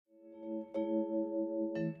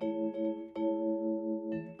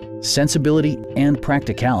Sensibility and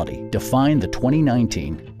practicality define the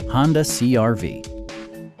 2019 Honda CR-V.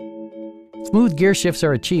 Smooth gear shifts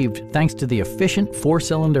are achieved thanks to the efficient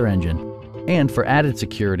 4-cylinder engine. And for added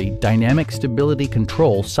security, dynamic stability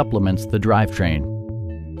control supplements the drivetrain.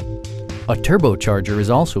 A turbocharger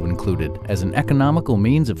is also included as an economical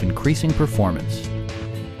means of increasing performance.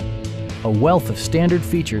 A wealth of standard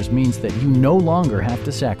features means that you no longer have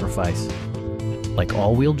to sacrifice, like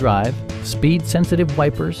all-wheel drive, speed-sensitive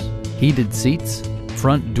wipers, heated seats,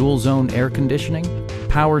 front dual-zone air conditioning,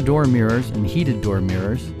 power door mirrors and heated door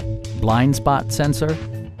mirrors, blind spot sensor,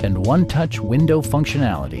 and one-touch window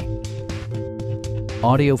functionality.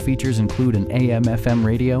 Audio features include an AM/FM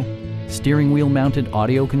radio, steering wheel mounted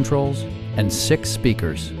audio controls, and 6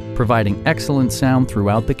 speakers, providing excellent sound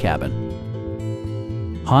throughout the cabin.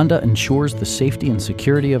 Honda ensures the safety and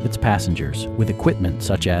security of its passengers with equipment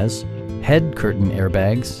such as head curtain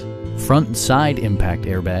airbags, front and side impact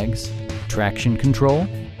airbags, traction control,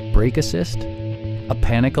 brake assist, a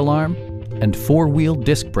panic alarm, and 4-wheel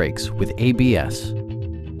disc brakes with ABS.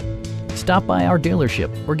 Stop by our dealership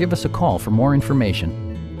or give us a call for more information.